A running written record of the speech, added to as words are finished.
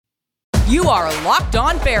You are Locked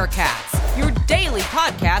On Bearcats, your daily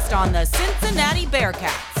podcast on the Cincinnati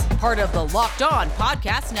Bearcats, part of the Locked On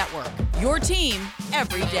Podcast Network, your team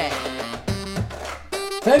every day.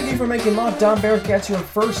 Thank you for making Locked On Bearcats your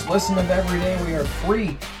first listen of every day. We are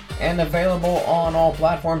free and available on all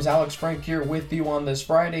platforms. Alex Frank here with you on this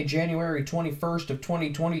Friday, January 21st of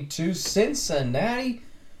 2022. Cincinnati,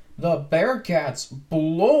 the Bearcats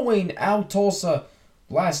blowing out Tulsa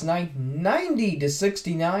last night,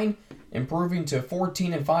 90-69, improving to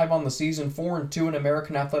 14-5 on the season, 4-2 in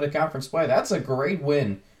American Athletic Conference play. That's a great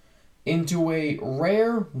win into a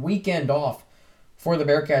rare weekend off for the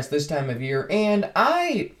Bearcats this time of year. And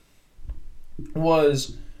I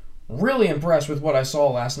was really impressed with what I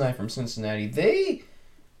saw last night from Cincinnati. They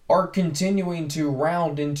are continuing to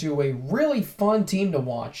round into a really fun team to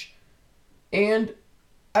watch. And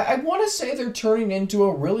I want to say they're turning into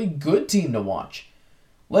a really good team to watch.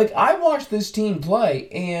 Like, I watched this team play,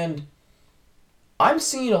 and I'm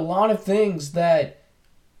seeing a lot of things that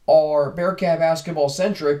are Bearcat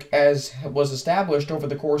basketball-centric, as was established over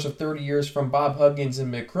the course of 30 years from Bob Huggins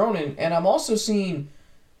and Mick Cronin, and I'm also seeing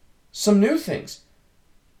some new things.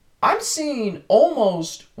 I'm seeing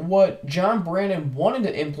almost what John Brandon wanted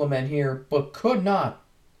to implement here, but could not,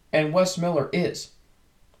 and Wes Miller is.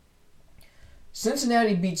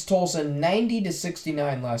 Cincinnati beats Tulsa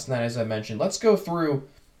 90-69 last night, as I mentioned. Let's go through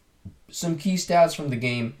some key stats from the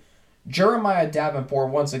game. Jeremiah Davenport,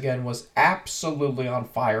 once again, was absolutely on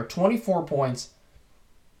fire. 24 points,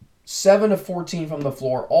 7 of 14 from the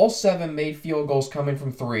floor. All 7 made field goals coming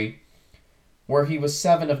from 3, where he was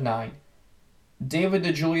 7 of 9. David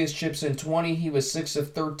DeJulius chips in 20. He was 6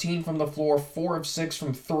 of 13 from the floor, 4 of 6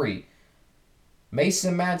 from 3.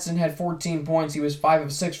 Mason Madsen had 14 points. He was 5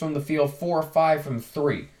 of 6 from the field, 4 of 5 from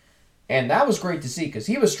 3. And that was great to see because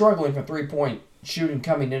he was struggling for three-point shooting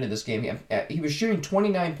coming into this game. He was shooting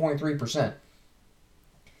 29.3%.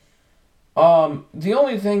 The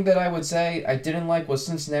only thing that I would say I didn't like was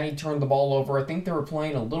Cincinnati turned the ball over. I think they were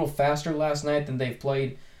playing a little faster last night than they've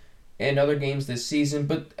played in other games this season.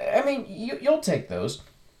 But, I mean, you'll take those.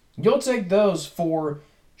 You'll take those for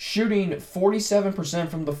shooting 47%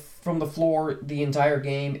 from the floor the entire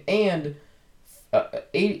game and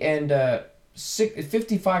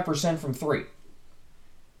 55% from 3.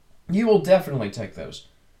 You will definitely take those.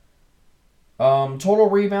 Total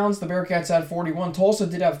rebounds, the Bearcats had 41. Tulsa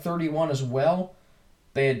did have 31 as well.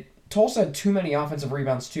 Tulsa had too many offensive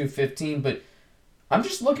rebounds too, 15. But I'm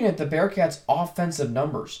just looking at the Bearcats' offensive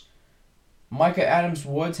numbers. Micah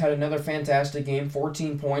Adams-Woods had another fantastic game.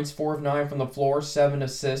 14 points, 4 of 9 from the floor, 7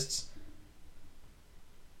 assists.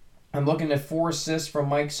 I'm looking at 4 assists from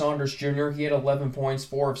Mike Saunders Jr. He had 11 points,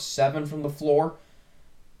 4 of 7 from the floor.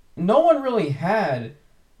 No one really had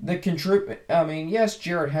the I mean, yes,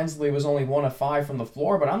 Jared Hensley was only 1 of 5 from the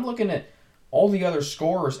floor, but I'm looking at all the other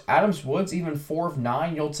scorers. Adams-Woods, even 4 of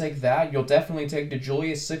 9. You'll take that. You'll definitely take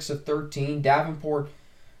DeJulius, 6 of 13. Davenport,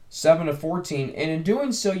 7 of 14. And in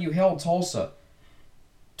doing so, you held Tulsa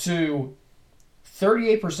to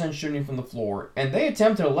 38% shooting from the floor, and they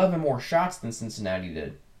attempted 11 more shots than Cincinnati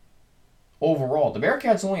did. Overall, the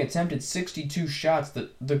Bearcats only attempted 62 shots.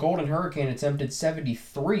 The Golden Hurricane attempted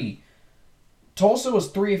 73. Tulsa was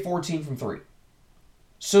 3 of 14 from 3.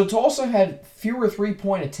 So Tulsa had fewer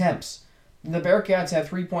 3-point attempts than the Bearcats had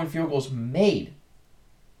 3-point field goals made.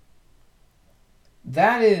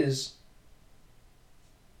 That is...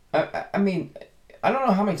 I mean, I don't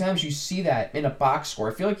know how many times you see that in a box score.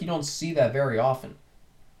 I feel like you don't see that very often.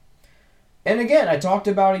 And again, I talked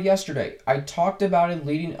about it yesterday. I talked about it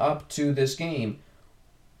leading up to this game.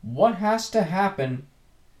 What has to happen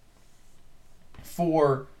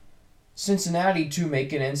for Cincinnati to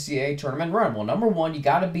make an NCAA tournament run? Well, number one, you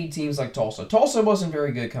got to beat teams like Tulsa. Tulsa wasn't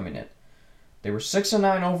very good coming in. They were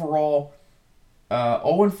 6-9 overall,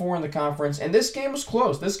 0-4 in the conference, and this game was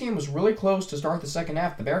close. This game was really close to start the second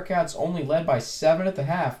half. The Bearcats only led by 7 at the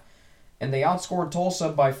half, and they outscored Tulsa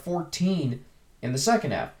by 14 in the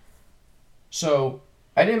second half. So,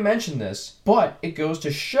 I didn't mention this, but it goes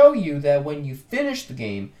to show you that when you finish the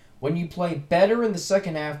game, when you play better in the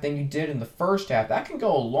second half than you did in the first half, that can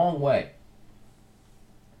go a long way.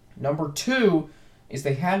 Number 2 is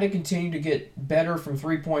they had to continue to get better from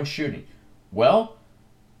 3-point shooting. Well,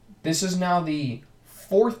 this is now the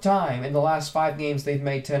 4th time in the last 5 games they've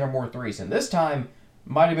made 10 or more threes, and this time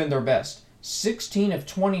might have been their best. 16 of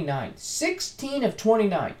 29. 16 of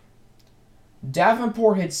 29.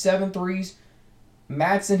 Davenport hit 7 threes.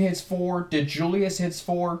 Madsen hits 4. DeJulius hits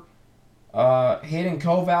 4. Hayden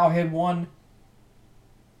Koval hit 1.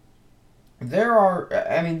 They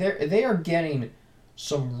are getting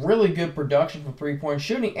some really good production from 3-point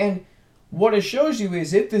shooting. And what it shows you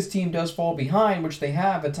is if this team does fall behind, which they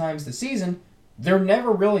have at times this season, they're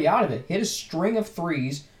never really out of it. Hit a string of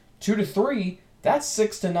threes, 2 to 3, that's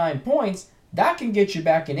 6 to 9 points. That can get you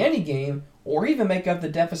back in any game or even make up the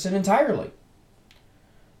deficit entirely.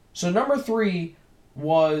 So number 3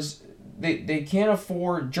 was they can't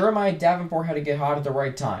afford. Jeremiah Davenport had to get hot at the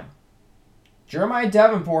right time. Jeremiah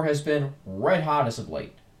Davenport has been red hot as of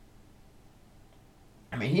late.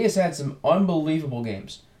 I mean, he has had some unbelievable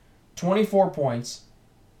games. 24 points.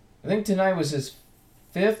 I think tonight was his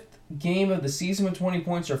 5th game of the season with 20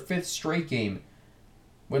 points or 5th straight game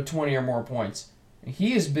with 20 or more points.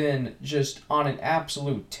 He has been just on an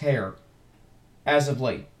absolute tear as of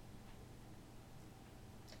late.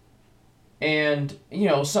 And,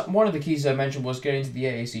 one of the keys I mentioned was getting to the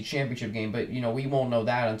AAC championship game, but, we won't know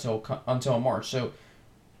that until March. So,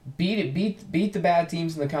 beat the bad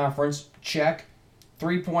teams in the conference, check.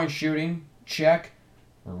 3-point shooting, check.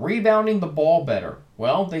 Rebounding the ball better.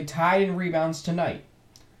 Well, they tied in rebounds tonight.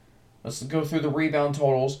 Let's go through the rebound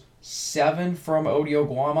totals. 7 from Odi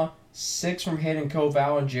Oguama, 6 from Hayden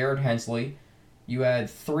Koval and Jared Hensley. You had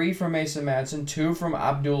 3 from Mason Madsen, 2 from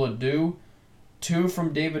Abdul Adu, 2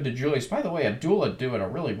 from David DeJulius. By the way, Abdul Adu had a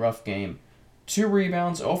really rough game. 2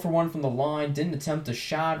 rebounds, 0 for 1 from the line, didn't attempt a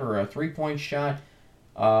shot or a 3-point shot.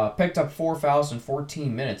 Picked up 4 fouls in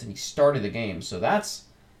 14 minutes, and he started the game. So that's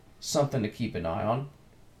something to keep an eye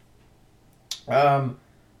on.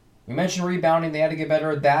 We mentioned rebounding. They had to get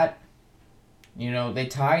better at that. They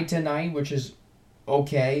tied tonight, which is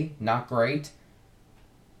okay, not great.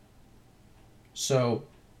 So,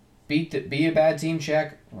 be a bad team,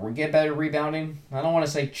 check. Get better rebounding. I don't want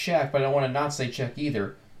to say check, but I don't want to not say check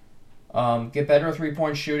either. Get better at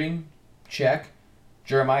 3-point shooting, check.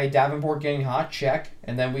 Jeremiah Davenport getting hot, check.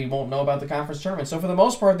 And then we won't know about the conference tournament. So for the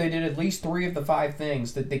most part, they did at least 3 of the 5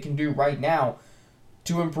 things that they can do right now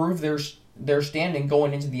to improve their standing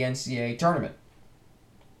going into the NCAA tournament.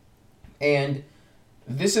 And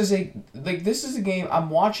this is a game I'm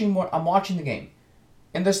watching the game.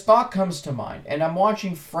 And this thought comes to mind, and I'm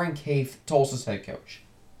watching Frank Haith, Tulsa's head coach.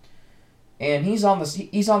 And he's on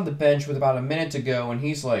the bench with about a minute to go, and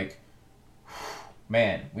he's like,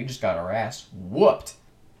 man, we just got our ass whooped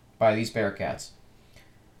by these Bearcats.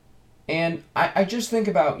 And I just think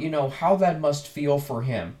about, how that must feel for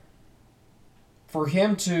him. For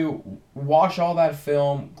him to watch all that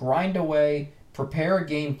film, grind away, prepare a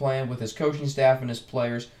game plan with his coaching staff and his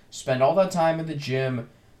players, spend all that time in the gym,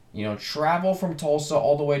 travel from Tulsa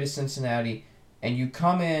all the way to Cincinnati, and you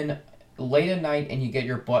come in late at night and you get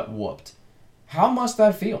your butt whooped. How must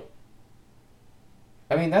that feel?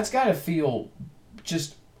 I mean, that's got to feel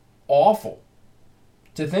just awful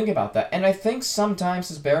to think about that. And I think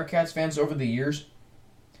sometimes as Bearcats fans over the years,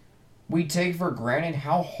 we take for granted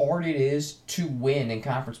how hard it is to win in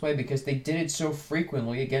conference play because they did it so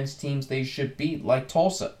frequently against teams they should beat, like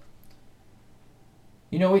Tulsa.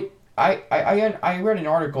 I read an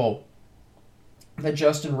article that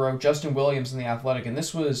Justin Williams in The Athletic, and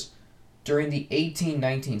this was during the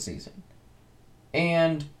 18-19 season.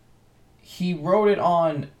 And he wrote it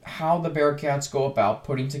on how the Bearcats go about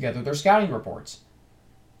putting together their scouting reports.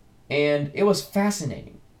 And it was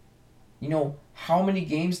fascinating. How many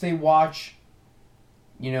games they watch,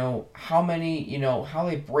 how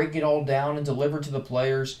they break it all down and deliver to the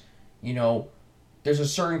players. There's a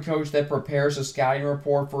certain coach that prepares a scouting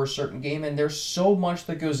report for a certain game, and there's so much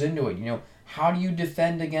that goes into it. How do you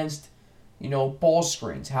defend against, ball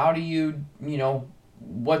screens? How do you,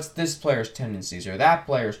 what's this player's tendencies or that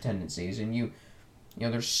player's tendencies? And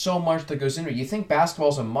there's so much that goes into it. You think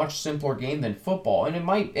basketball's a much simpler game than football, and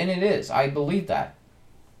it is. I believe that.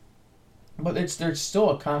 But there's still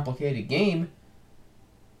a complicated game.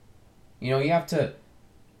 You have to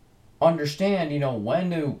understand, when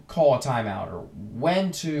to call a timeout or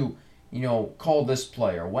when to, call this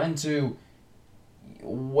player, when to,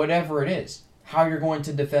 whatever it is, how you're going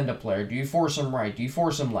to defend a player. Do you force him right? Do you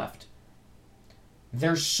force him left?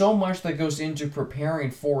 There's so much that goes into preparing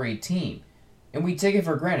for a team. And we take it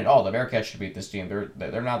for granted. Oh, the Bearcats should beat this team.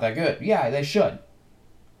 They're not that good. Yeah, they should.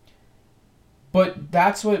 But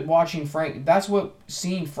that's what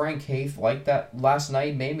seeing Frank Haith like that last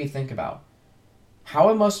night made me think about. How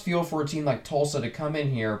it must feel for a team like Tulsa to come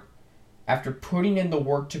in here after putting in the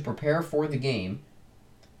work to prepare for the game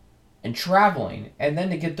and traveling, and then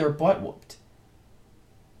to get their butt whooped.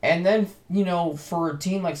 And then, for a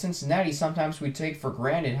team like Cincinnati, sometimes we take for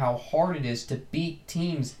granted how hard it is to beat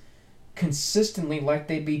teams consistently like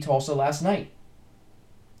they beat Tulsa last night.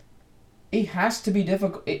 It has to be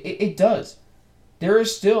difficult. It does. There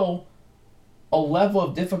is still a level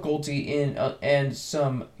of difficulty in and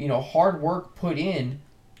some hard work put in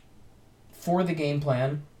for the game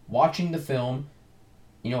plan, watching the film,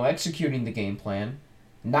 executing the game plan,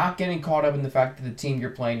 not getting caught up in the fact that the team you're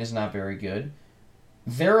playing is not very good.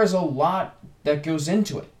 There is a lot that goes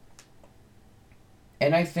into it.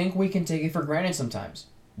 And I think we can take it for granted sometimes.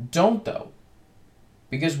 Don't, though.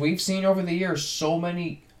 Because we've seen over the years so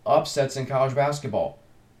many upsets in college basketball.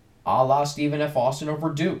 A la Stephen F. Austin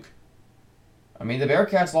over Duke. I mean, the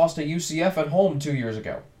Bearcats lost to UCF at home 2 years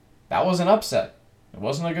ago. That was an upset. It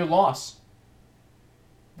wasn't a good loss.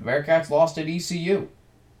 The Bearcats lost at ECU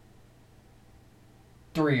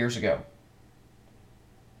 3 years ago.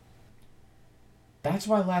 That's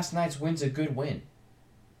why last night's win's a good win.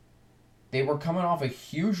 They were coming off a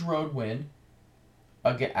huge road win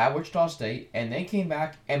at Wichita State, and they came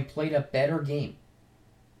back and played a better game.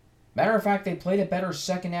 Matter of fact, they played a better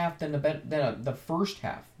second half than the first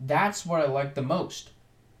half. That's what I liked the most.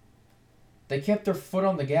 They kept their foot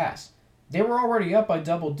on the gas. They were already up by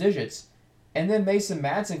double digits, and then Mason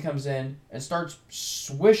Madsen comes in and starts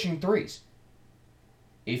swishing threes.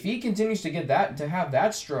 If he continues to have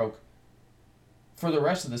that stroke for the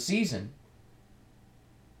rest of the season,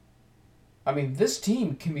 I mean, this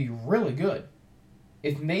team can be really good.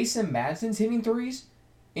 If Mason Madsen's hitting threes,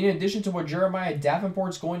 in addition to what Jeremiah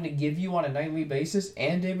Davenport's going to give you on a nightly basis,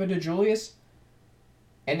 and David DeJulius,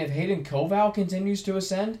 and if Hayden Koval continues to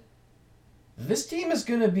ascend, this team is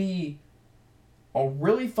going to be a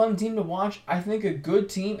really fun team to watch. I think a good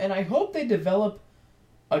team, and I hope they develop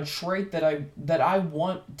a trait that I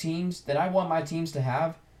want my teams to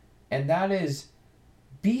have, and that is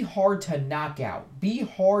be hard to knock out, be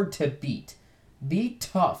hard to beat, be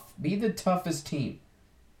tough, be the toughest team.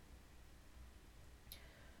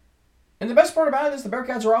 And the best part about it is the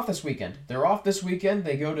Bearcats are off this weekend. They're off this weekend.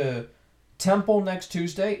 They go to Temple next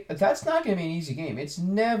Tuesday. That's not going to be an easy game. It's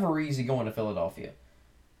never easy going to Philadelphia.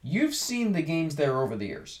 You've seen the games there over the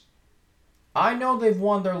years. I know they've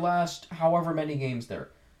won their last however many games there.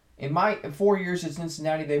 In my 4 years at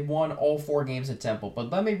Cincinnati, they've won all 4 games at Temple.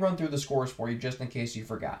 But let me run through the scores for you just in case you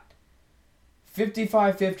forgot.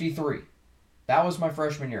 55-53. That was my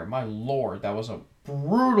freshman year. My lord, that was a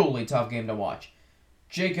brutally tough game to watch.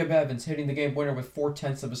 Jacob Evans hitting the game winner with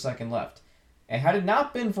 0.4 of a second left. And had it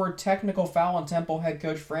not been for a technical foul on Temple head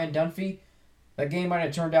coach Fran Dunphy, that game might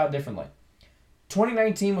have turned out differently.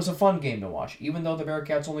 2019 was a fun game to watch, even though the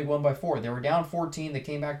Bearcats only won by 4. They were down 14. They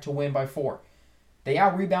came back to win by 4. They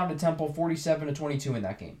out-rebounded Temple 47-22 in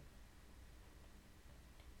that game.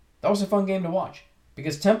 That was a fun game to watch,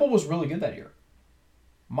 because Temple was really good that year.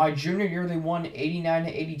 My junior year, they won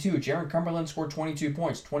 89-82. Jaron Cumberland scored 22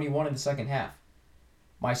 points, 21 in the second half.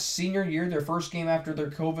 My senior year, their first game after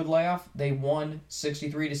their COVID layoff, they won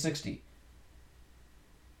 63-60.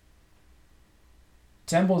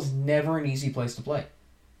 Temple's never an easy place to play.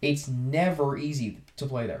 It's never easy to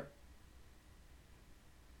play there.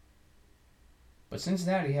 But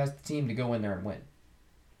Cincinnati has the team to go in there and win.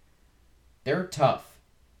 They're tough.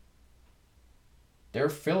 They're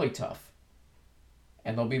Philly tough.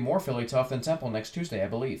 And they'll be more Philly tough than Temple next Tuesday, I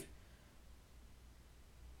believe.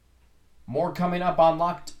 More coming up on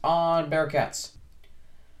Locked On Bearcats.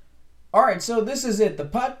 Alright, so this is it. The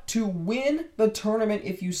putt to win the tournament.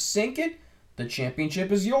 If you sink it, the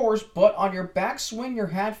championship is yours. But on your backswing, your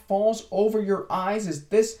hat falls over your eyes. Is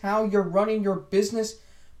this how you're running your business?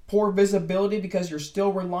 Poor visibility because you're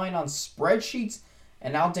still relying on spreadsheets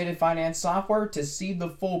and outdated finance software? To see the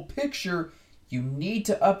full picture, you need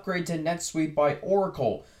to upgrade to NetSuite by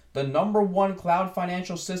Oracle, the #1 cloud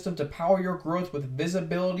financial system to power your growth with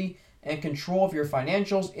visibility and control of your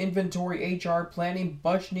financials, inventory, HR, planning,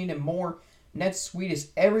 budgeting, and more. NetSuite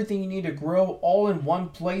is everything you need to grow all in one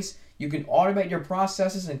place. You can automate your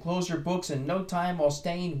processes and close your books in no time while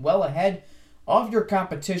staying well ahead of your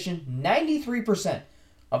competition. 93%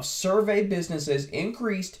 of survey businesses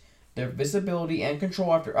increased their visibility and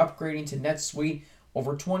control after upgrading to NetSuite.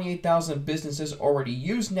 Over 28,000 businesses already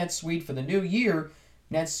use NetSuite for the new year.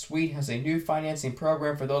 NetSuite has a new financing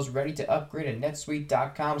program for those ready to upgrade at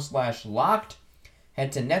netsuite.com/locked.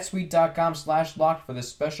 Head to netsuite.com/locked for this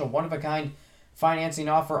special one-of-a-kind financing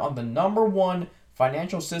offer on the #1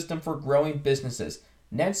 financial system for growing businesses.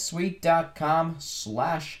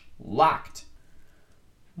 netsuite.com/locked.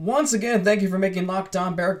 Once again, thank you for making Locked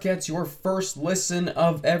On Bearcats your first listen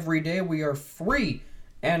of every day. We are free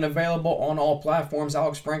and available on all platforms.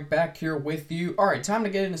 Alex Frank back here with you. All right, time to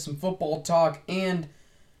get into some football talk. And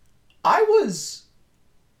I was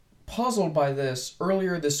puzzled by this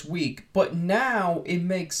earlier this week, but now it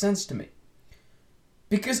makes sense to me.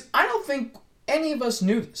 Because I don't think any of us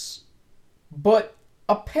knew this. But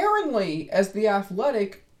apparently, as The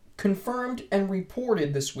Athletic confirmed and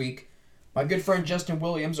reported this week, my good friend Justin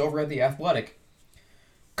Williams over at The Athletic,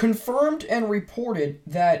 confirmed and reported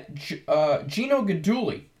that Gino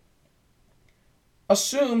Guidugli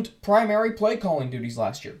assumed primary play calling duties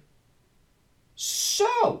last year.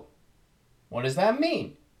 So, what does that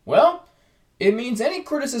mean? Well, it means any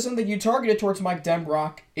criticism that you targeted towards Mike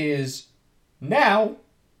Denbrock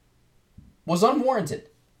was unwarranted.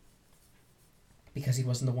 Because he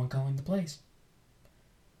wasn't the one calling the plays.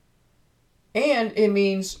 And it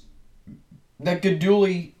means that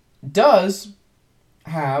Guidugli does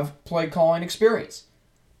have play calling experience.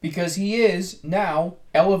 Because he is now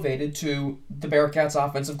elevated to the Bearcats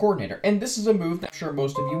offensive coordinator. And this is a move that I'm sure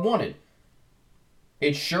most of you wanted.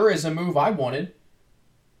 It sure is a move I wanted.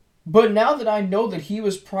 But now that I know that he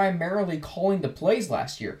was primarily calling the plays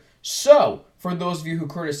last year, so, for those of you who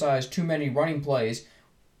criticize too many running plays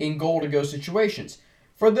in goal-to-go situations,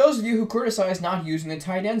 for those of you who criticize not using the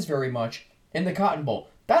tight ends very much in the Cotton Bowl,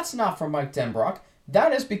 that's not from Mike Denbrock.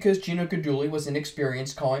 That is because Gino Guidugli was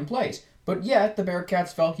inexperienced calling plays. But yet, the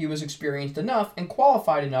Bearcats felt he was experienced enough and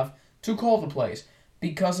qualified enough to call the plays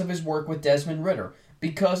because of his work with Desmond Ridder,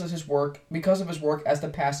 because of his work as the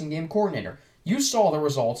passing game coordinator. You saw the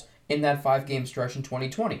results in that 5-game stretch in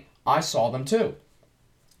 2020. I saw them too.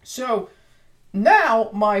 So, now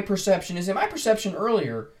my perception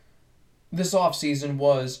earlier this offseason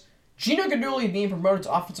was Gino Guidugli being promoted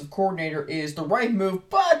to offensive coordinator is the right move,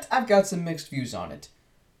 but I've got some mixed views on it.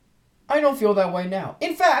 I don't feel that way now.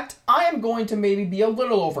 In fact, I am going to maybe be a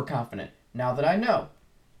little overconfident now that I know.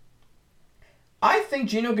 I think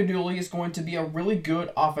Gino Guidugli is going to be a really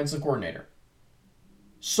good offensive coordinator.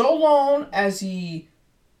 So long as he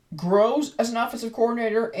grows as an offensive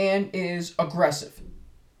coordinator and is aggressive.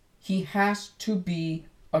 He has to be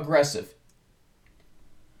aggressive.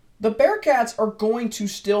 The Bearcats are going to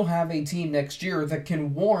still have a team next year that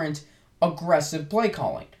can warrant aggressive play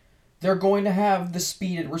calling. They're going to have the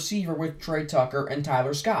speed at receiver with Trey Tucker and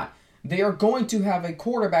Tyler Scott. They are going to have a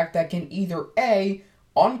quarterback that can either A,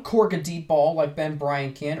 uncork a deep ball like Ben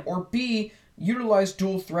Bryant can, or B, utilize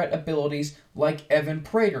dual threat abilities like Evan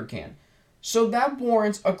Prater can. So that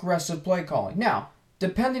warrants aggressive play calling. Now,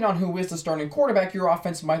 depending on who is the starting quarterback, your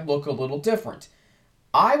offense might look a little different.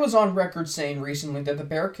 I was on record saying recently that the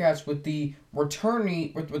Bearcats, with the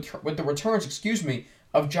returns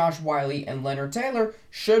of Josh Wiley and Leonard Taylor,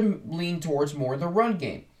 should lean towards more the run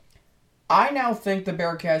game. I now think the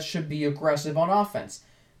Bearcats should be aggressive on offense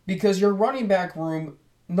because your running back room,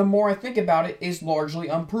 the more I think about it, is largely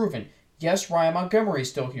unproven. Yes, Ryan Montgomery is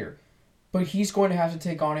still here, but he's going to have to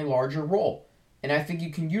take on a larger role, and I think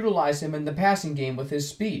you can utilize him in the passing game with his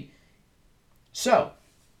speed. So,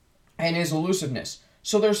 and his elusiveness.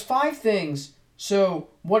 So there's 5 things. So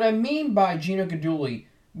what I mean by Gino Guidugli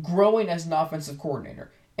growing as an offensive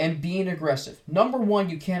coordinator and being aggressive. Number 1,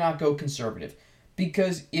 you cannot go conservative.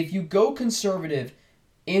 Because if you go conservative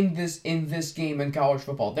in this game in college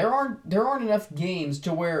football, there aren't enough games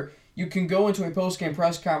to where you can go into a post-game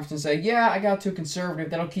press conference and say, yeah, I got too conservative,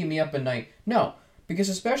 that'll keep me up at night. No, because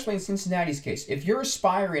especially in Cincinnati's case, if you're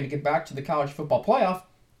aspiring to get back to the college football playoff,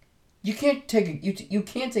 you can't take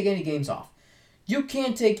any games off. You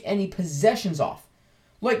can't take any possessions off.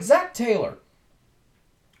 Like Zach Taylor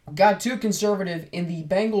got too conservative in the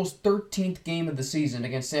Bengals' 13th game of the season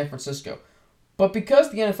against San Francisco. But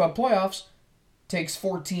because the NFL playoffs takes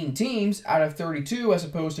 14 teams out of 32 as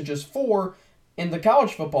opposed to just 4 in the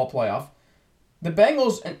college football playoff, the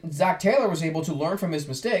Bengals and Zach Taylor was able to learn from his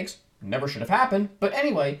mistakes. Never should have happened, but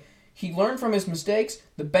anyway, he learned from his mistakes.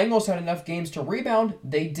 The Bengals had enough games to rebound.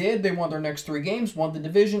 They did. They won their next 3 games, won the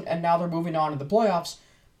division, and now they're moving on to the playoffs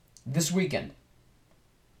this weekend.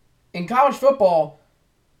 In college football,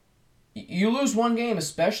 you lose 1 game,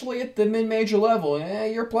 especially at the mid-major level,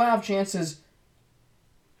 your playoff chances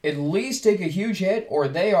at least take a huge hit or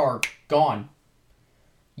they are gone.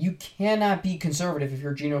 You cannot be conservative if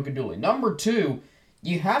you're Gino Guidugli. Number 2,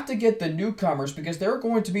 you have to get the newcomers because there are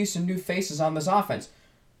going to be some new faces on this offense,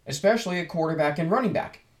 especially at quarterback and running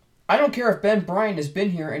back. I don't care if Ben Bryant has been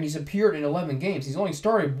here and he's appeared in 11 games. He's only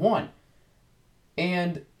started 1.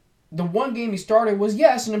 And the 1 game he started was,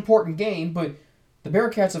 yes, an important game, but the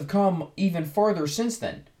Bearcats have come even farther since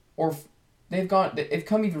then. Or they've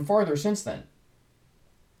come even farther since then.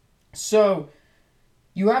 So,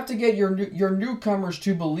 you have to get your newcomers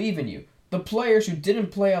to believe in you. The players who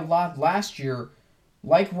didn't play a lot last year,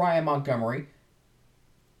 like Ryan Montgomery,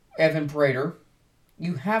 Evan Prater,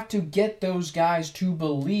 you have to get those guys to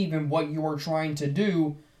believe in what you are trying to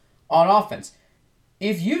do on offense.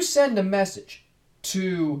 If you send a message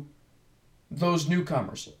to those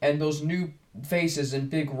newcomers and those new faces in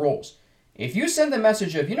big roles, if you send the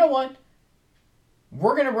message of, you know what,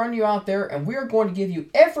 we're going to run you out there and we're going to give you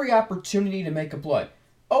every opportunity to make a play.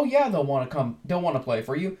 Oh yeah, they'll want to play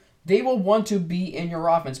for you. They will want to be in your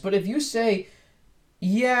offense. But if you say,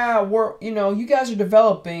 yeah, you guys are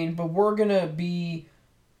developing, but we're going to be,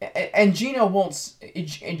 and Gino will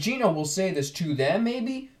say this to them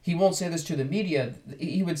maybe. He won't say this to the media.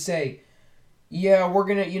 He would say, yeah, we're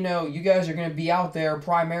going to, you guys are going to be out there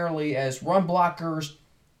primarily as run blockers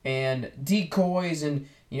and decoys and,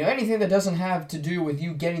 anything that doesn't have to do with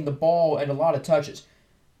you getting the ball and a lot of touches.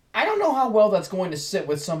 I don't know how well that's going to sit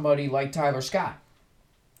with somebody like Tyler Scott,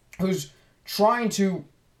 who's trying to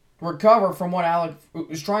recover from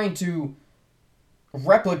who's trying to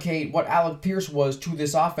replicate what Alec Pierce was to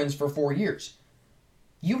this offense for 4 years.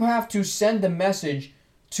 You have to send the message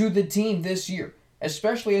to the team this year,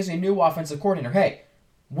 especially as a new offensive coordinator. Hey,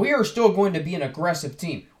 we are still going to be an aggressive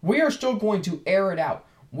team. We are still going to air it out.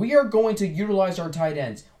 We are going to utilize our tight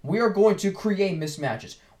ends. We are going to create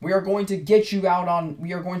mismatches. We are going to get you out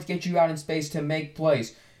in space to make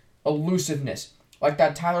plays. Elusiveness, like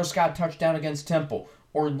that Tyler Scott touchdown against Temple,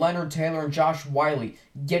 or Leonard Taylor and Josh Wiley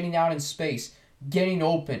getting out in space, getting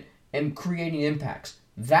open, and creating impacts.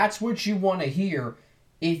 That's what you want to hear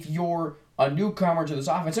if you're a newcomer to this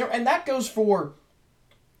offense. And that goes for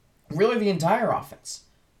really the entire offense,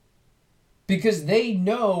 because they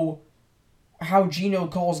know how Gino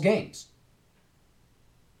calls games.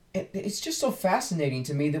 It's just so fascinating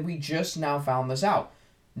to me that we just now found this out.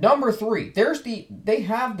 Number 3, they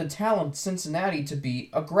have the talent, Cincinnati, to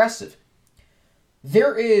be aggressive.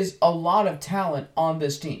 There is a lot of talent on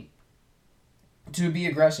this team to be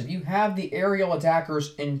aggressive. You have the aerial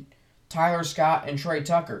attackers in Tyler Scott and Trey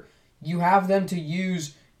Tucker. You have them to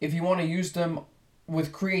use if you want to use them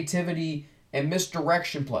with creativity and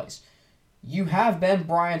misdirection plays. You have Ben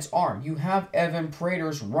Bryant's arm. You have Evan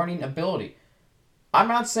Prater's running ability. I'm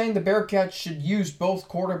not saying the Bearcats should use both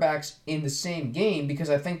quarterbacks in the same game, because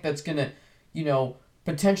I think that's going to,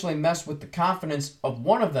 potentially mess with the confidence of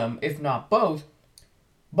one of them, if not both.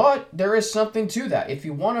 But there is something to that. If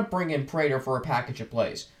you want to bring in Prater for a package of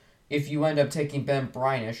plays, if you end up taking Ben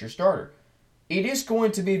Bryant as your starter, it is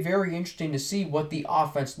going to be very interesting to see what the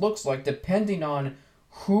offense looks like depending on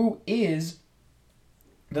who is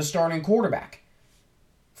the starting quarterback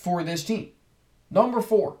for this team. Number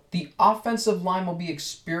 4, the offensive line will be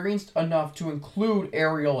experienced enough to include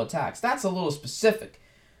aerial attacks. That's a little specific,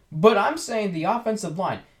 but I'm saying the offensive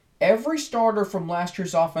line. Every starter from last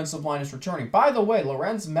year's offensive line is returning. By the way,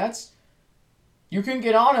 Lorenz Metz, you can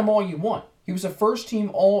get on him all you want. He was a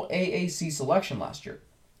first-team All-AAC selection last year.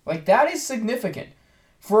 That is significant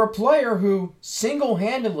for a player who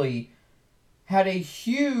single-handedly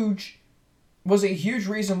was a huge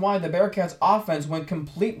reason why the Bearcats' offense went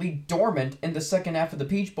completely dormant in the second half of the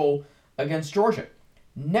Peach Bowl against Georgia.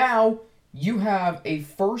 Now, you have a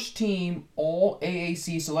first-team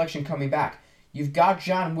All-AAC selection coming back. You've got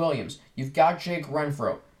John Williams. You've got Jake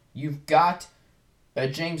Renfro. You've got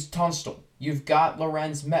James Tunstall. You've got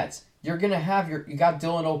Lorenz Metz. You got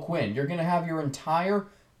Dylan O'Quinn. You're going to have your entire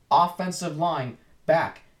offensive line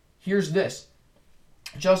back. Here's this.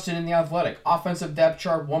 Justin in the Athletic. Offensive depth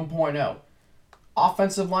chart 1.0.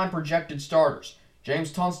 Offensive line projected starters.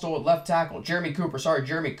 James Tunstall at left tackle. Jeremy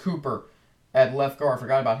Cooper at left guard.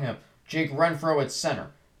 Forgot about him. Jake Renfro at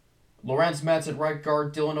center. Lorenz Metz at right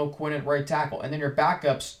guard. Dylan O'Quinn at right tackle. And then your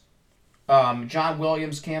backups, John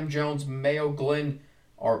Williams, Cam Jones, Mao Glenn,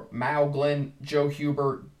 Joe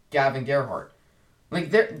Huber, Gavin Gerhardt.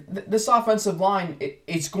 This offensive line,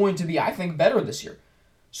 it's going to be, I think, better this year.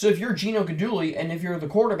 So if you're Gino Guidugli and if you're the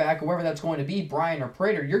quarterback, whoever that's going to be, Brian or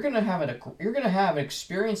Prater, you're going to have an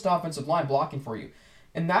experienced offensive line blocking for you.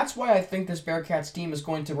 And that's why I think this Bearcats team is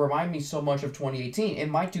going to remind me so much of 2018. It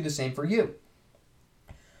might do the same for you.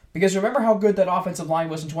 Because remember how good that offensive line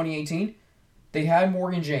was in 2018? They had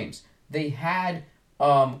Morgan James. They had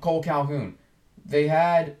Cole Calhoun. They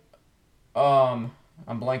had, I'm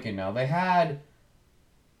blanking now. They had,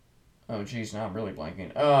 oh geez, now I'm really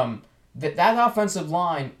blanking. That offensive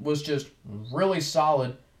line was just really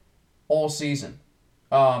solid all season.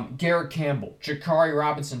 Garrett Campbell, Jakari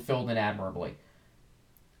Robinson filled in admirably.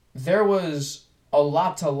 There was a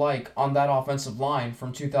lot to like on that offensive line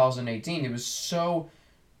from 2018. It was so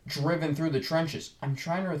driven through the trenches. I'm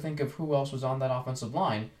trying to think of who else was on that offensive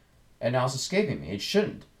line, and now it's escaping me. It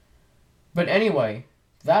shouldn't. But anyway,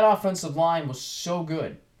 that offensive line was so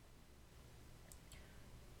good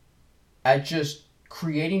at just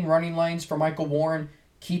creating running lanes for Michael Warren,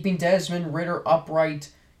 keeping Desmond Ridder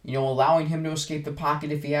upright, allowing him to escape the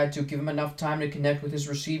pocket if he had to, give him enough time to connect with his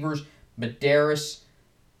receivers, Medeiros,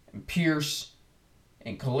 and Pierce,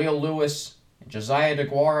 and Khalil Lewis, and Josiah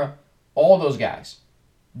DeGuara. All those guys.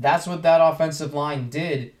 That's what that offensive line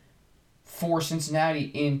did for Cincinnati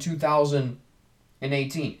in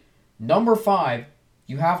 2018. Number 5,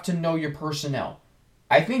 you have to know your personnel.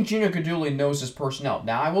 I think Gino Guidugli knows his personnel.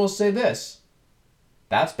 Now, I will say this.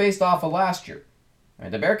 That's based off of last year.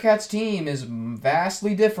 The Bearcats team is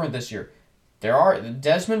vastly different this year. There are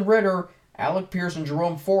Desmond Ridder, Alec Pierce, and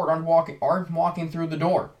Jerome Ford aren't walking through the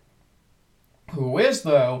door. Who is,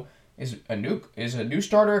 though, is a new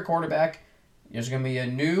starter at quarterback. There's going to be a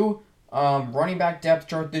new running back depth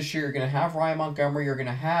chart this year. You're going to have Ryan Montgomery. You're going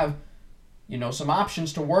to have, some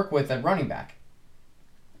options to work with at running back,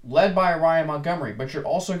 led by Ryan Montgomery. But you're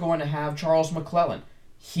also going to have Charles McClellan.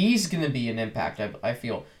 He's going to be an impact, I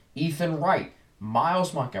feel. Ethan Wright,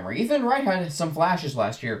 Miles Montgomery. Ethan Wright had some flashes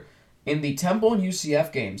last year in the Temple and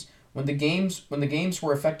UCF games. When the games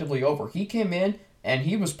were effectively over, he came in and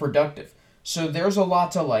he was productive. So there's a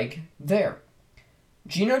lot to like there.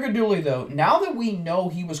 Gino Guidugli, though, now that we know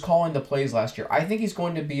he was calling the plays last year, I think he's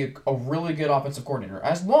going to be a really good offensive coordinator,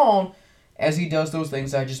 as long as he does those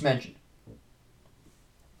things I just mentioned.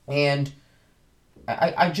 And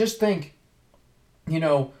I just think,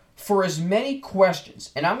 for as many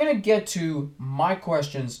questions, and I'm going to get to my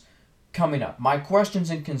questions coming up, my questions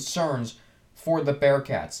and concerns for the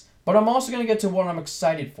Bearcats, but I'm also going to get to what I'm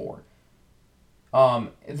excited for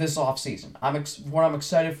this offseason. What I'm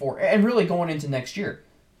excited for, and really going into next year.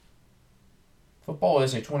 Football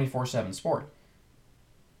is a 24/7 sport.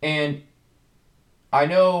 And I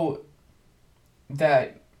know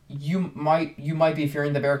that you might be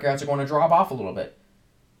fearing the Bearcats are going to drop off a little bit.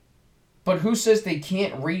 But who says they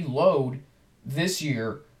can't reload this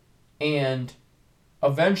year and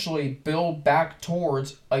eventually build back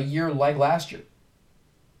towards a year like last year?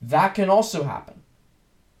 That can also happen.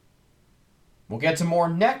 We'll get to more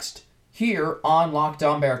next here on Locked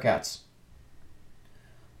On Bearcats.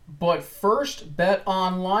 But first, Bet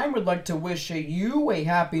Online would like to wish you a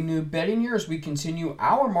happy new betting year as we continue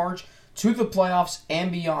our march to the playoffs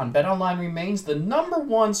and beyond. Bet Online remains the number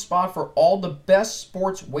one spot for all the best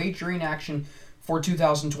sports wagering action for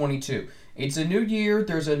 2022. It's a new year.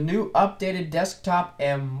 There's a new updated desktop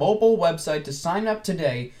and mobile website to sign up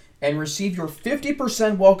today and receive your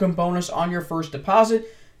 50% welcome bonus on your first deposit.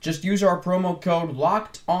 Just use our promo code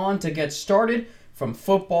LOCKEDON to get started. From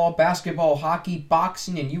football, basketball, hockey,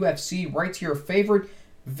 boxing, and UFC, right to your favorite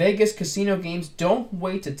Vegas casino games. Don't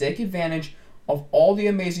wait to take advantage of all the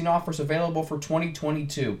amazing offers available for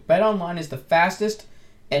 2022. BetOnline is the fastest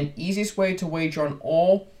and easiest way to wager on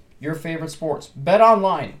all your favorite sports.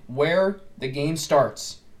 BetOnline, where the game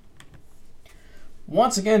starts.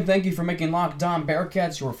 Once again, thank you for making Locked On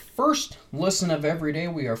Bearcats your first listen of every day.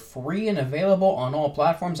 We are free and available on all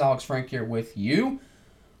platforms. Alex Frank here with you.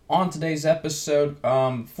 On today's episode,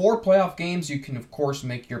 4 playoff games. You can, of course,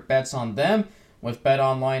 make your bets on them with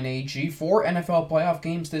BetOnline AG. 4 NFL playoff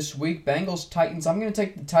games this week. Bengals, Titans. I'm going to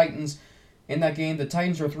take the Titans in that game. The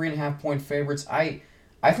Titans are 3.5-point favorites. I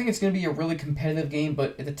think it's going to be a really competitive game,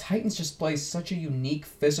 but the Titans just play such a unique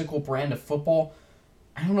physical brand of football.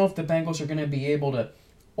 I don't know if the Bengals are going to be able to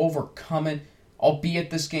overcome it. Albeit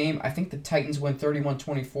this game, I think the Titans win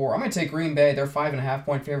 31-24. I'm going to take Green Bay. They're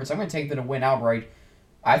 5.5-point favorites. I'm going to take them to win outright.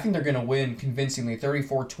 I think they're going to win convincingly,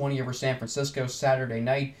 34-20 over San Francisco Saturday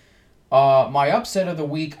night. My upset of the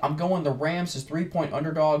week, I'm going the Rams as 3-point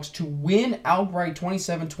underdogs to win outright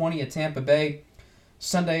 27-20 at Tampa Bay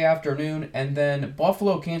Sunday afternoon. And then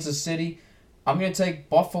Buffalo, Kansas City. I'm going to take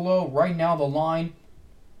Buffalo. Right now the line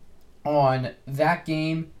on that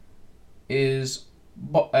game is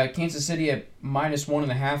Kansas City at minus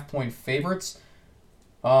 1.5-point favorites.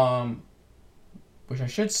 Which I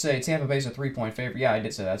should say Tampa Bay's a 3-point favorite. Yeah, I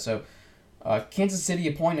did say that. So Kansas City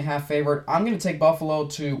a 1.5 favorite. I'm going to take Buffalo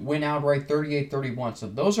to win outright 38-31. So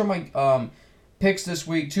those are my picks this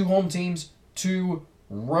week. 2 home teams, 2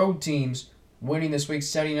 road teams winning this week,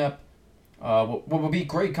 setting up what will be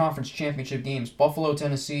great conference championship games. Buffalo,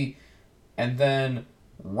 Tennessee, and then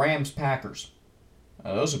Rams, Packers.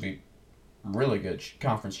 Those will be really good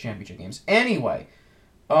conference championship games. Anyway,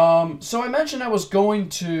 so I mentioned I was going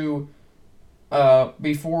to,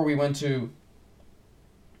 before we went to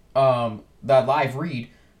that live read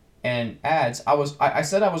and ads, I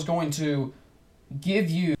said I was going to give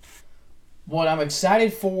you what I'm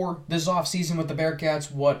excited for this offseason with the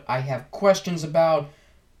Bearcats, what I have questions about,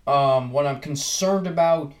 what I'm concerned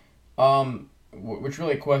about, which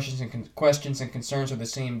really questions and concerns are the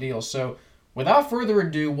same deal. So without further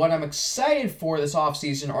ado, what I'm excited for this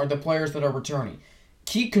offseason are the players that are returning.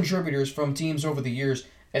 Key contributors from teams over the years,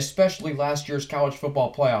 especially last year's college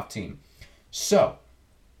football playoff team. So,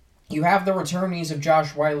 you have the returnees of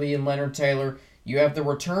Josh Wiley and Leonard Taylor. You have the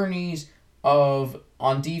returnees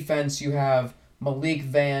on defense, you have Malik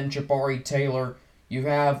Van, Jabari Taylor, you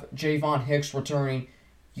have Javon Hicks returning,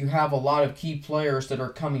 you have a lot of key players that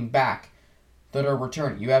are coming back that are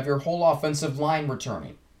returning. You have your whole offensive line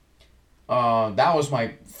returning. That was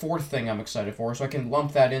my fourth thing I'm excited for, so I can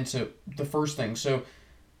lump that into the first thing. So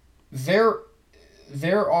there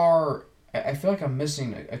are, I feel like I'm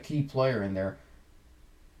missing a key player in there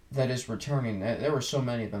that is returning. There were so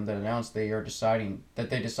many of them that announced they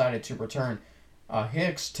decided to return.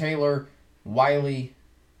 Hicks, Taylor, Wiley,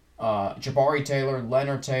 Jabari Taylor,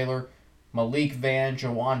 Leonard Taylor, Malik Van,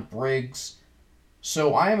 Jawan Briggs.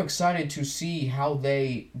 So I am excited to see how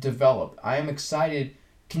they develop. I am excited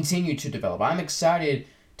continue to develop. I'm excited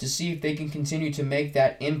to see if they can continue to make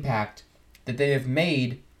that impact that they have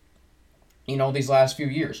made, these last few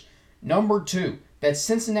years. Number 2, that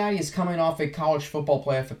Cincinnati is coming off a college football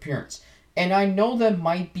playoff appearance. And I know that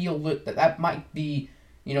might be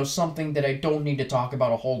something that I don't need to talk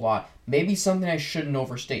about a whole lot. Maybe something I shouldn't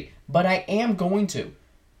overstate. But I am going to,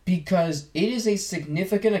 because it is a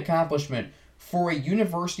significant accomplishment for a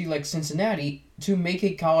university like Cincinnati to make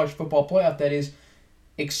a college football playoff that is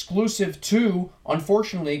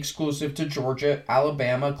unfortunately exclusive to Georgia,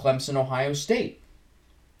 Alabama, Clemson, Ohio State,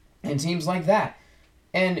 and teams like that.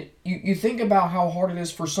 And you think about how hard it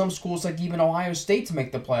is for some schools like even Ohio State to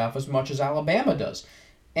make the playoff as much as Alabama does.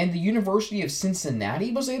 And the University of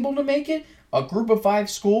Cincinnati was able to make it, a group of 5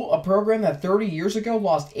 school, a program that 30 years ago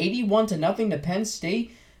lost 81-0 to Penn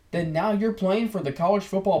State, then now you're playing for the college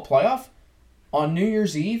football playoff on New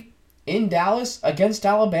Year's Eve in Dallas against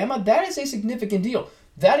Alabama. That is a significant deal.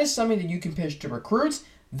 That is something that you can pitch to recruits.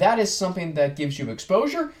 That is something that gives you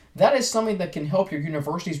exposure. That is something that can help your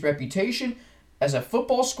university's reputation as a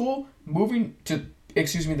football school moving to,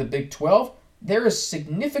 the Big 12. There is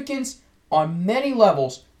significance on many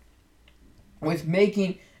levels with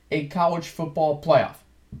making a college football playoff.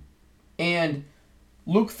 And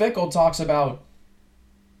Luke Fickell talks about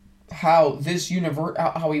how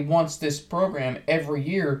how he wants this program every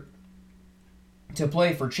year to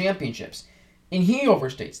play for championships. And he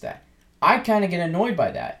overstates that. I kind of get annoyed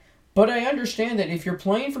by that. But I understand that if you're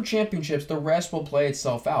playing for championships, the rest will play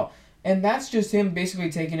itself out. And that's just him basically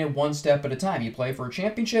taking it one step at a time. You play for a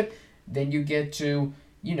championship, then you get to,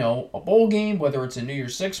 a bowl game, whether it's a New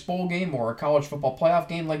Year's Six bowl game or a college football playoff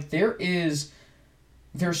game. Like, there's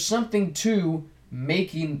something to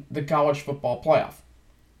making the college football playoff.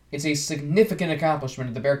 It's a significant accomplishment,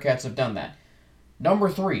 and the Bearcats have done that. Number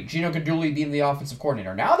 3, Gino Guidugli being the offensive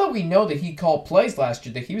coordinator. Now that we know that he called plays last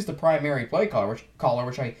year, that he was the primary play caller,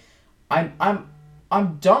 which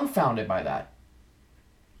I'm dumbfounded by that.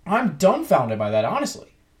 I'm dumbfounded by that,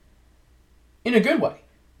 honestly. In a good way.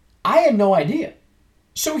 I had no idea.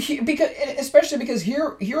 So especially because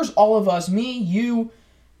here's all of us, me, you,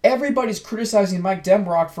 everybody's criticizing Mike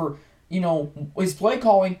Denbrock for, his play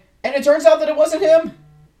calling, and it turns out that it wasn't him.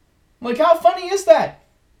 Like, how funny is that?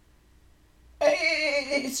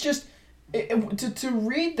 It's just, to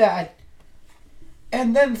read that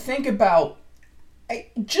and then think about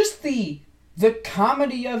just the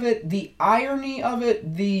comedy of it, the irony of it,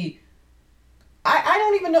 I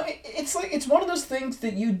don't even know. It's like, it's one of those things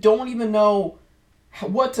that you don't even know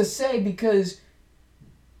what to say, because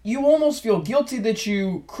you almost feel guilty that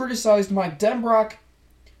you criticized Mike Denbrock,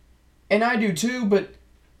 and I do too, but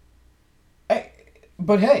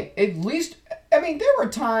hey, at least, there were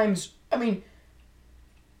times,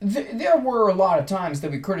 there were a lot of times that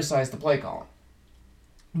we criticized the play calling.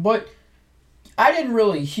 But I didn't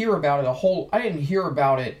really hear about it I didn't hear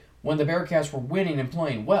about it when the Bearcats were winning and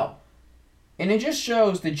playing well. And it just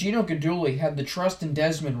shows that Gino Guidugli had the trust in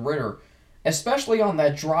Desmond Ridder, especially on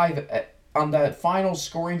that drive, on that final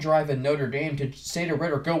scoring drive in Notre Dame, to say to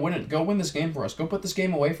Ridder, go win it, go win this game for us, go put this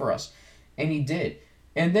game away for us. And he did.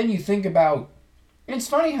 And then you think about, and it's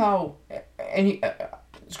funny how,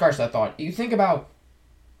 scratch that thought, you think about,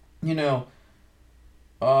 any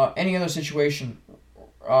other situation,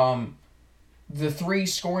 the 3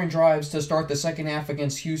 scoring drives to start the second half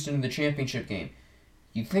against Houston in the championship game.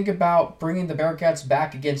 You think about bringing the Bearcats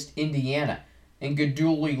back against Indiana and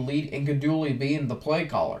Guidugli being the play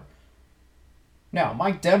caller. Now,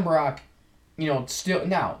 Mike Denbrock,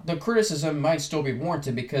 the criticism might still be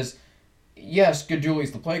warranted because, yes,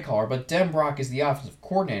 Guidugli's the play caller, but Denbrock is the offensive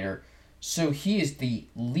coordinator. So he is the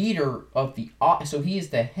leader of he is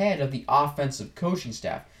the head of the offensive coaching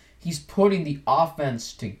staff. He's putting the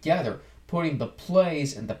offense together, putting the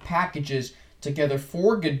plays and the packages together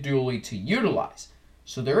for Guidugli to utilize.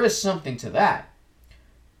 So there is something to that.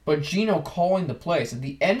 But Gino calling the plays, at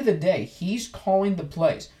the end of the day, he's calling the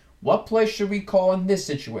plays. What play should we call in this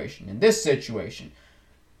situation, in this situation?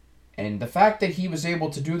 And the fact that he was able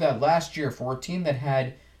to do that last year for a team that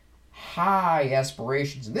had high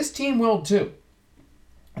aspirations, and this team will too,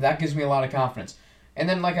 that gives me a lot of confidence. And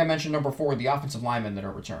then, like I mentioned, number 4, the offensive linemen that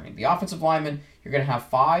are returning. The offensive linemen, you're going to have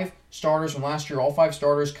 5 starters from last year, all 5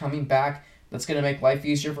 starters coming back. That's going to make life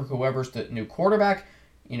easier for whoever's the new quarterback.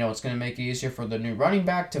 It's going to make it easier for the new running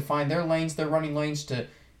back to find their lanes, their running lanes, to,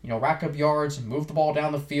 rack up yards and move the ball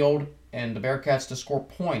down the field, and the Bearcats to score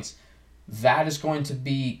points. That is going to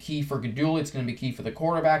be key for Guidugli. It's going to be key for the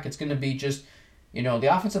quarterback. It's going to be just,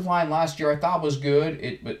 the offensive line last year I thought was good.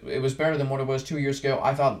 It was better than what it was 2 years ago.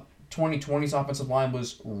 I thought 2020's offensive line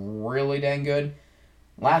was really dang good.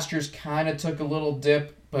 Last year's kind of took a little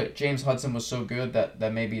dip, but James Hudson was so good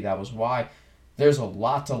that maybe that was why. There's a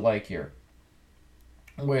lot to like here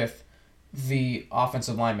with the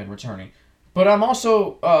offensive linemen returning. But I'm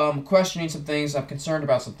also questioning some things. I'm concerned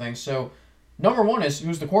about some things. So, number 1 is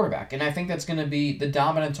who's the quarterback. And I think that's going to be the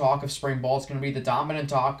dominant talk of spring ball. It's going to be the dominant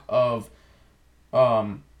talk of,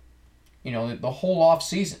 the whole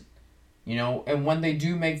offseason. And when they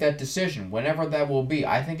do make that decision, whenever that will be,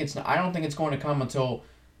 I don't think it's going to come until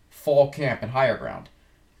fall camp and higher ground.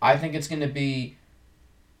 I think it's going to be,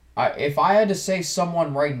 if I had to say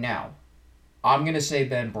someone right now, I'm going to say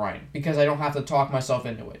Ben Bryant, because I don't have to talk myself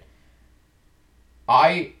into it.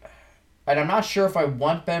 And I'm not sure if I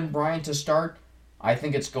want Ben Bryant to start. I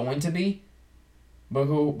think it's going to be. But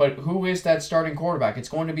who is that starting quarterback? It's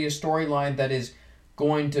going to be a storyline that is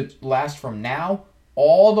going to last from now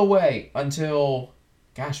all the way until,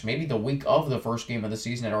 maybe the week of the first game of the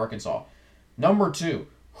season at Arkansas. Number 2,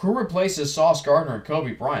 who replaces Sauce Gardner and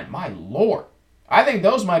Kobe Bryant? My Lord. I think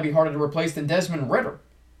those might be harder to replace than Desmond Ridder.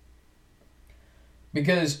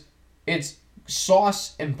 Because it's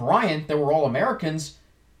Sauce and Bryant that were All-Americans,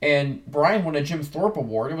 and Bryant won a Jim Thorpe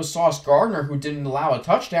Award. It was Sauce Gardner who didn't allow a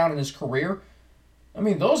touchdown in his career. I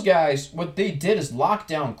mean, those guys, what they did as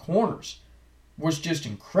lockdown corners was just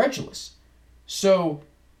incredulous. So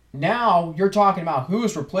now you're talking about who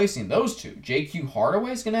is replacing those two. J.Q.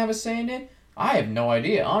 Hardaway's going to have a say in it? I have no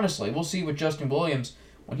idea, honestly. We'll see with Justin Williams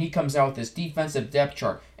when he comes out with this defensive depth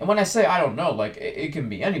chart. And when I say I don't know, it can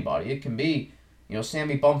be anybody. It can be,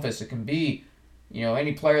 Sammy Bumphus. It can be,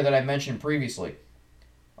 any player that I mentioned previously,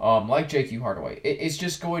 like J.Q. Hardaway. It's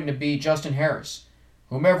just going to be Justin Harris,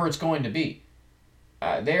 whomever it's going to be.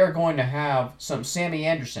 They are going to have some Sammy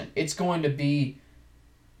Anderson. It's going to be,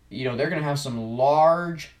 they're going to have some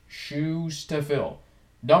large shoes to fill.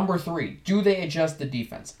 Number 3, do they adjust the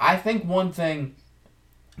defense? I think one thing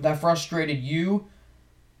that frustrated you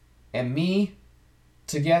and me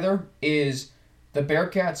together is the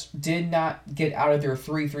Bearcats did not get out of their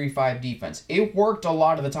 3-3-5 defense. It worked a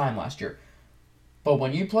lot of the time last year. But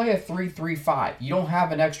when you play a 3-3-5, you don't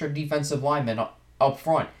have an extra defensive lineman up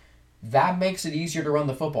front. That makes it easier to run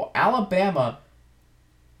the football. Alabama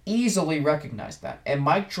easily recognized that, and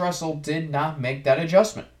Mike Tressel did not make that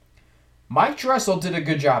adjustment. Mike Tressel did a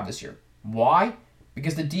good job this year. Why?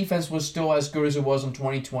 Because the defense was still as good as it was in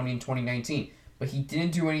 2020 and 2019, but he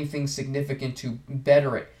didn't do anything significant to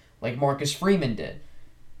better it, like Marcus Freeman did.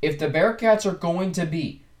 If the Bearcats are going to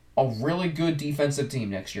be a really good defensive team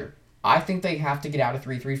next year, I think they have to get out of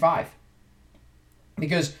 3-3-5.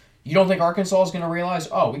 Because you don't think Arkansas is going to realize,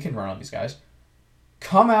 we can run on these guys.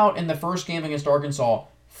 Come out in the first game against Arkansas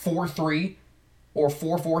 4-3 or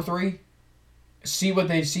 4-4-3. See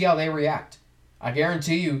how they react. I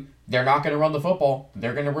guarantee you, they're not going to run the football.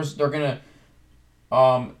 They're going to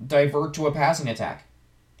divert to a passing attack.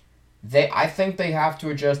 I think they have to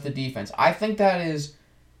adjust the defense. I think that is,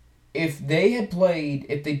 if they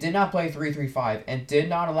did not play 3-3-5 and did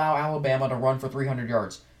not allow Alabama to run for 300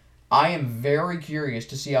 yards, I am very curious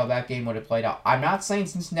to see how that game would have played out. I'm not saying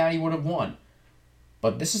Cincinnati would have won,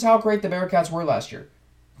 but this is how great the Bearcats were last year.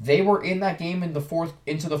 They were in that game into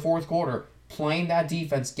the fourth quarter, playing that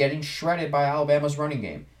defense, getting shredded by Alabama's running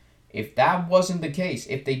game. If that wasn't the case,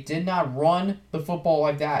 if they did not run the football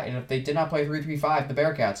like that, and if they did not play 3-3-5, the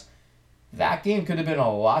Bearcats, that game could have been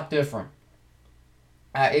a lot different.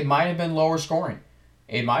 It might have been lower scoring.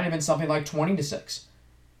 It might have been something like 20-6.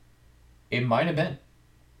 It might have been.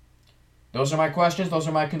 Those are my questions. Those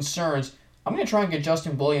are my concerns. I'm going to try and get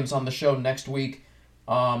Justin Williams on the show next week.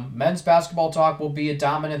 Men's basketball talk will be a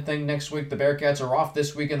dominant thing next week. The Bearcats are off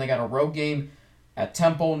this weekend. They got a road game at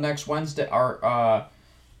Temple next Wednesday.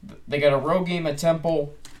 They got a road game at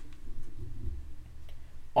Temple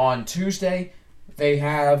on Tuesday. They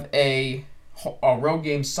have a road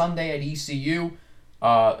game Sunday at ECU.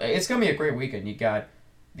 It's going to be a great weekend. You got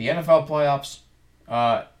the NFL playoffs.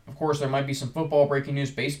 Of course, there might be some football breaking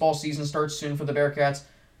news. Baseball season starts soon for the Bearcats.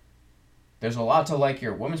 There's a lot to like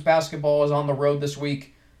here. Women's basketball is on the road this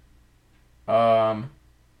week. So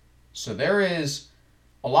there is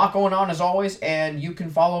a lot going on as always, and you can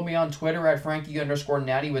follow me on Twitter at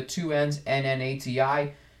Frankie_Natty with 2 N's,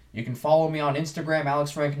 NNATI. You can follow me on Instagram,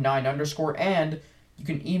 AlexFrank9_, and you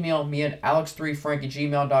can email me at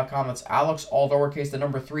alex3frank@gmail.com. That's Alex, all lowercase, the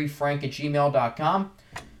number 3, frank@gmail.com.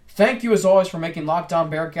 Thank you as always for making Locked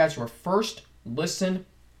On Bearcats your first listen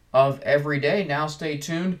of every day. Now stay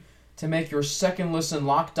tuned to make your second listen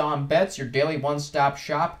Locked On Bets, your daily one-stop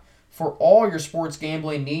shop for all your sports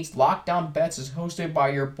gambling needs. Locked On Bets is hosted by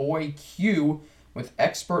your boy Q with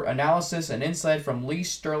expert analysis and insight from Lee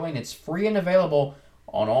Sterling. It's free and available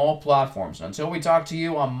on all platforms. Until we talk to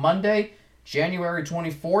you on Monday, January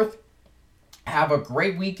 24th, have a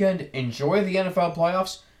great weekend, enjoy the NFL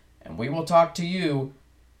playoffs, and we will talk to you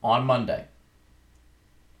on Monday.